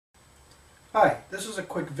Hi, this is a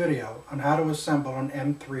quick video on how to assemble an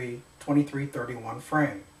M3-2331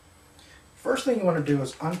 frame. First thing you want to do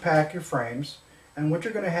is unpack your frames, and what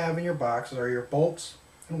you're going to have in your boxes are your bolts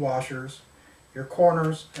and washers, your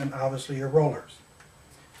corners, and obviously your rollers.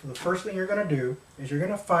 So the first thing you're going to do is you're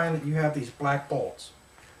going to find that you have these black bolts.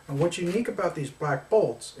 And what's unique about these black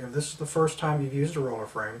bolts, if this is the first time you've used a roller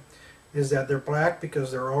frame, is that they're black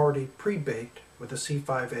because they're already pre-baked with a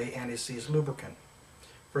C5A anti-seize lubricant.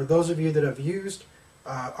 For those of you that have used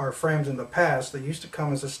our frames in the past, they used to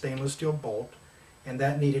come as a stainless steel bolt, and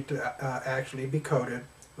that needed to actually be coated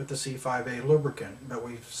with the C5A lubricant. But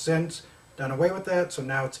we've since done away with that, so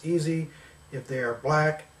now it's easy. If they are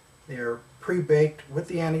black, they are pre-baked with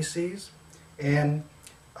the anti-seize, and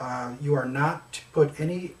you are not to put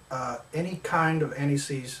any kind of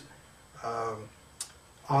anti-seize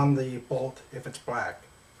on the bolt if it's black.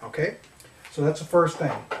 Okay, so that's the first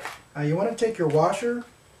thing. You want to take your washer,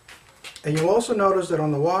 and you'll also notice that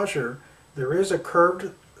on the washer there is a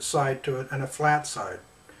curved side to it and a flat side.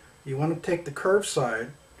 You want to take the curved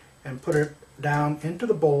side and put it down into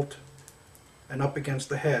the bolt and up against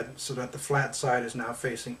the head so that the flat side is now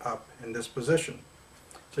facing up in this position.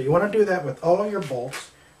 So you want to do that with all of your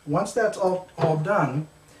bolts. Once that's all done,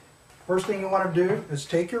 first thing you want to do is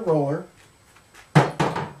take your roller.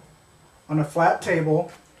 On a flat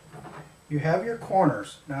table, you have your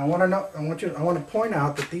corners. Now I want to point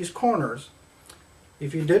out that these corners,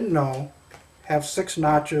 if you didn't know, have 6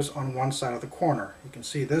 notches on one side of the corner. You can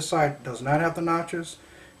see this side does not have the notches,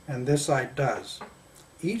 and this side does.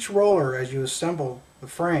 Each roller, as you assemble the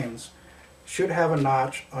frames, should have a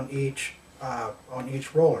notch on each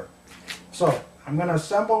roller. So I'm going to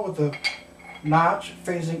assemble with the notch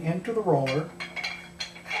facing into the roller.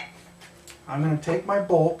 I'm going to take my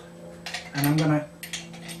bolt and I'm going to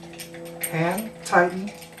hand tighten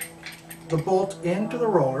the bolt into the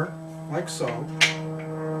roller like so.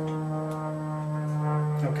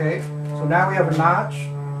 Okay, so now we have a notch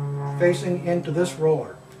facing into this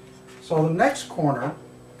roller. So the next corner,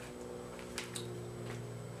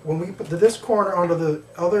 when we put this corner onto the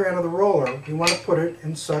other end of the roller, you want to put it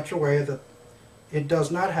in such a way that it does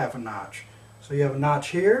not have a notch. So you have a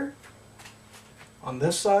notch here, on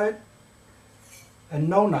this side, and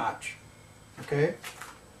no notch. Okay,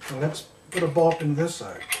 so let's put a bolt in this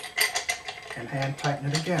side and hand tighten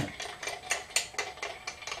it again.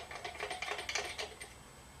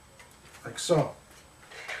 Like so.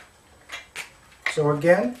 So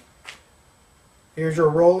again, here's your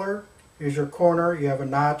roller, here's your corner, you have a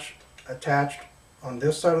notch attached on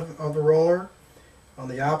this side of the roller. On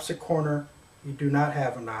the opposite corner, you do not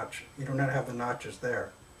have a notch. You do not have the notches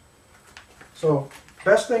there. So,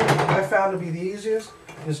 best thing I found to be the easiest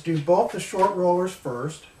is do both the short rollers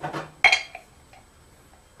first.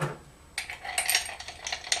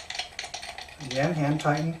 Again, hand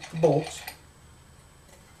tighten the bolts.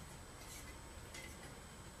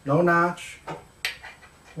 No notch,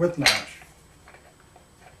 with notch.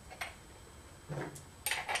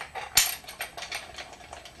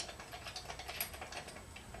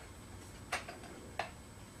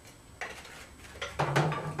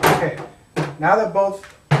 Okay, now that both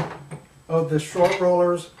of the short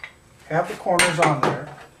rollers have the corners on there,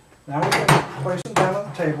 now we're going to place them down on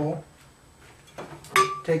the table.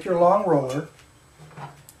 Take your long roller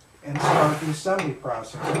and start the assembly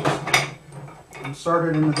process. Insert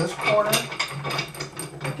it into this corner.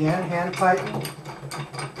 Again, hand tighten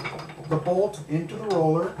the bolt into the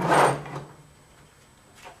roller.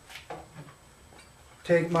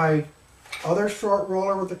 Take my other short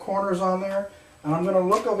roller with the corners on there, and I'm going to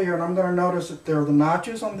look over here and I'm going to notice that there are the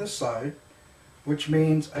notches on this side, which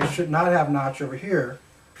means I should not have notch over here.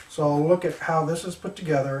 So I'll look at how this is put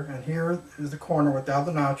together, and here is the corner without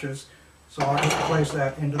the notches, so I'll just place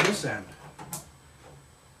that into this end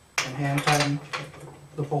and hand tighten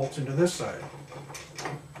the bolts into this side.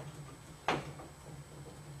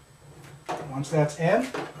 Once that's in,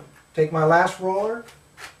 take my last roller,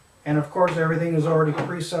 and of course everything is already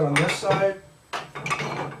preset on this side.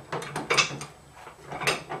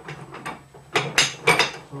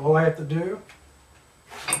 So all I have to do,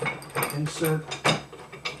 insert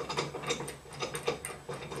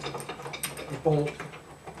the bolt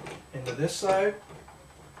into this side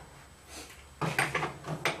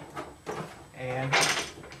and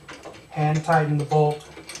hand tighten the bolt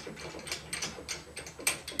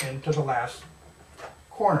into the last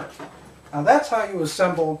corner. Now that's how you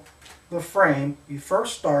assemble the frame. You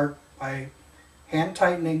first start by hand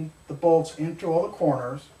tightening the bolts into all the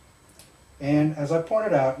corners, and as I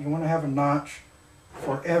pointed out, you want to have a notch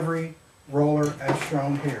for every roller as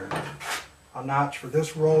shown here. A notch for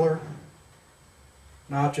this roller,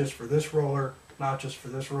 notches for this roller, notches for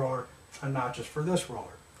this roller, and notches for this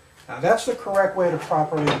roller. Now that's the correct way to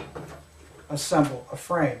properly assemble a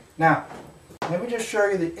frame. Now, let me just show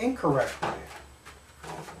you the incorrect way.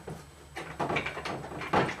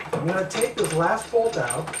 I'm going to take this last bolt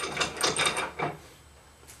out.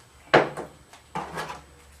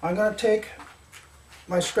 I'm going to take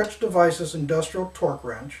my Stretch Devices industrial torque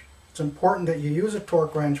wrench. It's important that you use a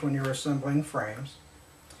torque wrench when you're assembling frames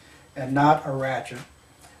and not a ratchet.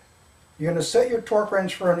 You're going to set your torque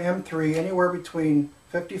wrench for an M3 anywhere between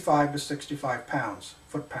 55 to 65 pounds,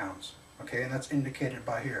 foot-pounds. Okay, and that's indicated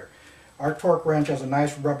by here. Our torque wrench has a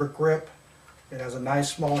nice rubber grip. It has a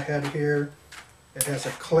nice small head here. It has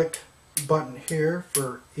a click button here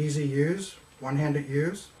for easy use, one-handed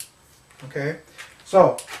use. Okay,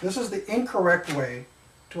 so this is the incorrect way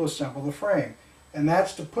to assemble the frame, and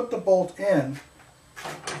that's to put the bolt in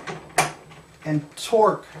and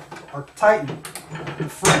torque or tighten the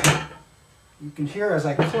frame. You can hear as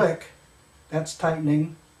I click, that's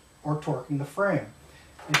tightening or torquing the frame.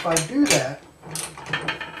 If I do that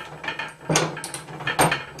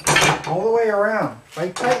all the way around, if I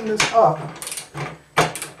tighten this up,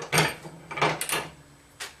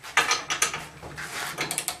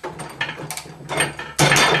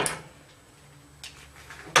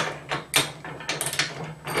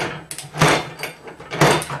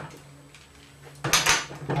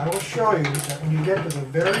 I will show you that when you get to the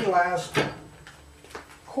very last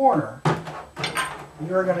corner,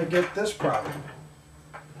 you're going to get this problem.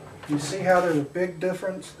 You see how there's a big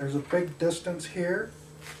difference? There's a big distance here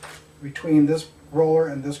between this roller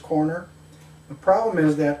and this corner. The problem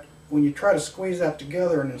is that when you try to squeeze that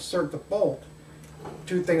together and insert the bolt,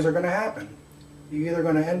 two things are going to happen. You're either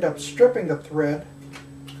going to end up stripping the thread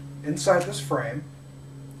inside this frame,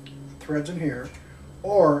 threads in here,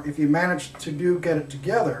 or if you manage to get it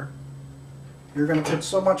together, you're going to put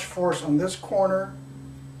so much force on this corner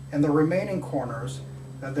and the remaining corners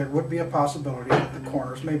that there would be a possibility that the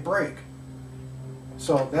corners may break.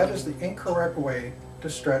 So that is the incorrect way to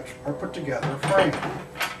stretch or put together a frame.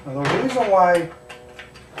 Now the reason why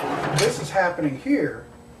this is happening here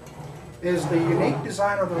is the unique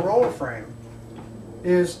design of the roller frame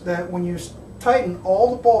is that when you tighten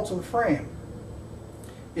all the bolts of the frame,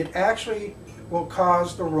 it actually will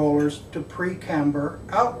cause the rollers to pre-camber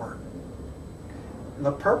outward. And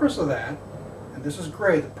the purpose of that, and this is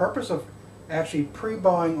great, the purpose of actually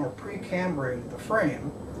pre-bowing or pre-cambering the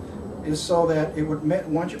frame is so that it would,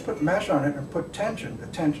 once you put mesh on it and put tension, the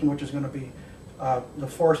tension which is going to be, the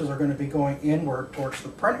forces are going to be going inward towards the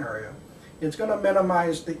print area, it's going to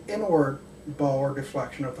minimize the inward bow or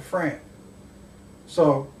deflection of the frame.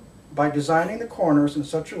 So by designing the corners in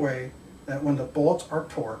such a way that when the bolts are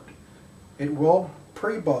torqued, it will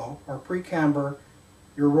pre-bow or pre-camber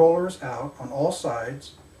your rollers out on all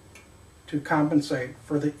sides to compensate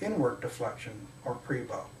for the inward deflection or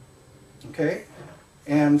pre-bow. Okay?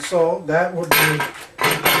 And so that would be,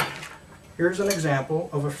 here's an example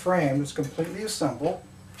of a frame that's completely assembled.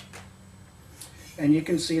 And you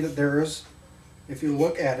can see that there is, if you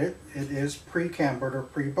look at it, it is pre-cambered or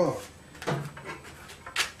pre-bowed.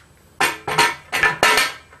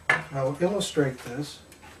 I will illustrate this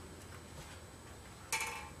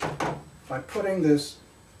by putting this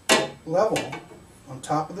level on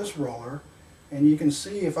top of this roller, and you can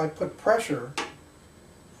see if I put pressure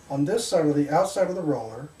on this side of the outside of the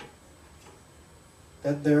roller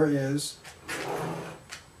that there is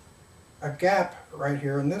a gap right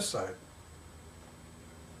here on this side.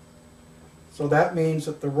 So that means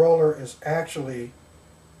that the roller is actually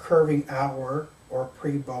curving outward or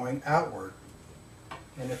pre-bowing outward.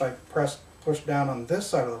 And if I push down on this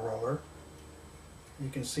side of the roller, you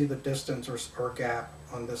can see the distance or gap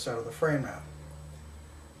on this side of the frame now.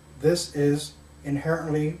 This is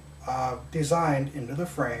inherently designed into the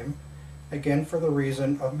frame, again for the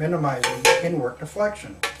reason of minimizing inward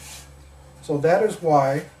deflection. So that is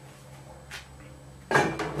why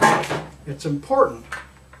it's important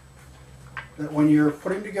that when you're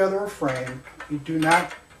putting together a frame, you do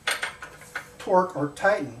not torque or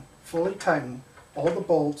tighten, fully tighten all the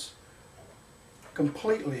bolts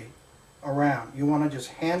completely around. You want to just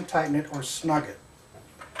hand tighten it or snug it.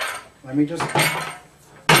 Let me just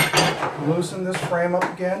loosen this frame up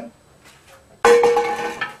again.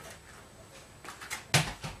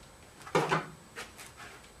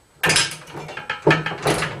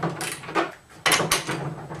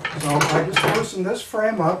 So I just loosen this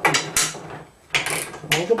frame up,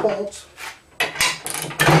 all the bolts.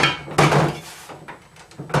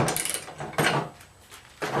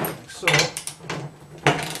 Like so.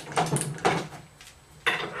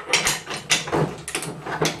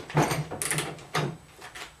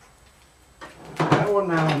 that will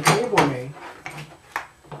now enable me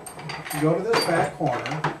to go to this back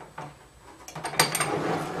corner.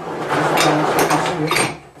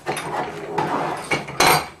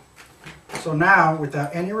 So now,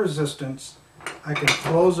 without any resistance, I can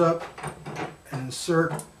close up and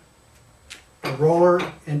insert the roller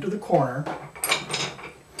into the corner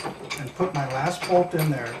and put my last bolt in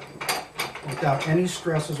there without any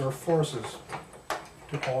stresses or forces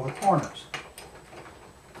to all the corners.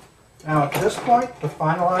 Now at this point, to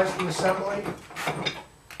finalize the assembly,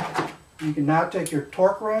 you can now take your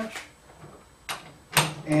torque wrench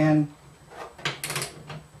and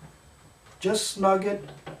just snug it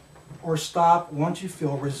or stop once you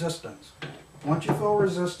feel resistance. Once you feel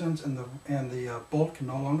resistance and the bolt can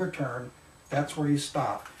no longer turn, that's where you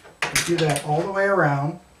stop. You do that all the way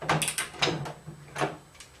around.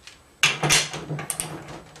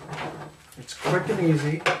 It's quick and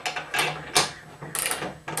easy.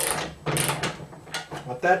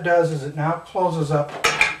 What that does is it now closes up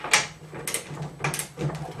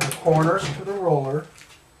the corners to the roller.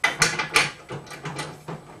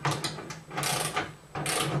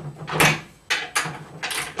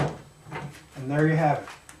 And there you have it.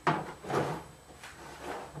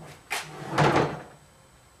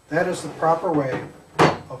 That is the proper way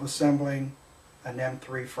of assembling an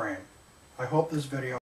M3 frame. I hope this video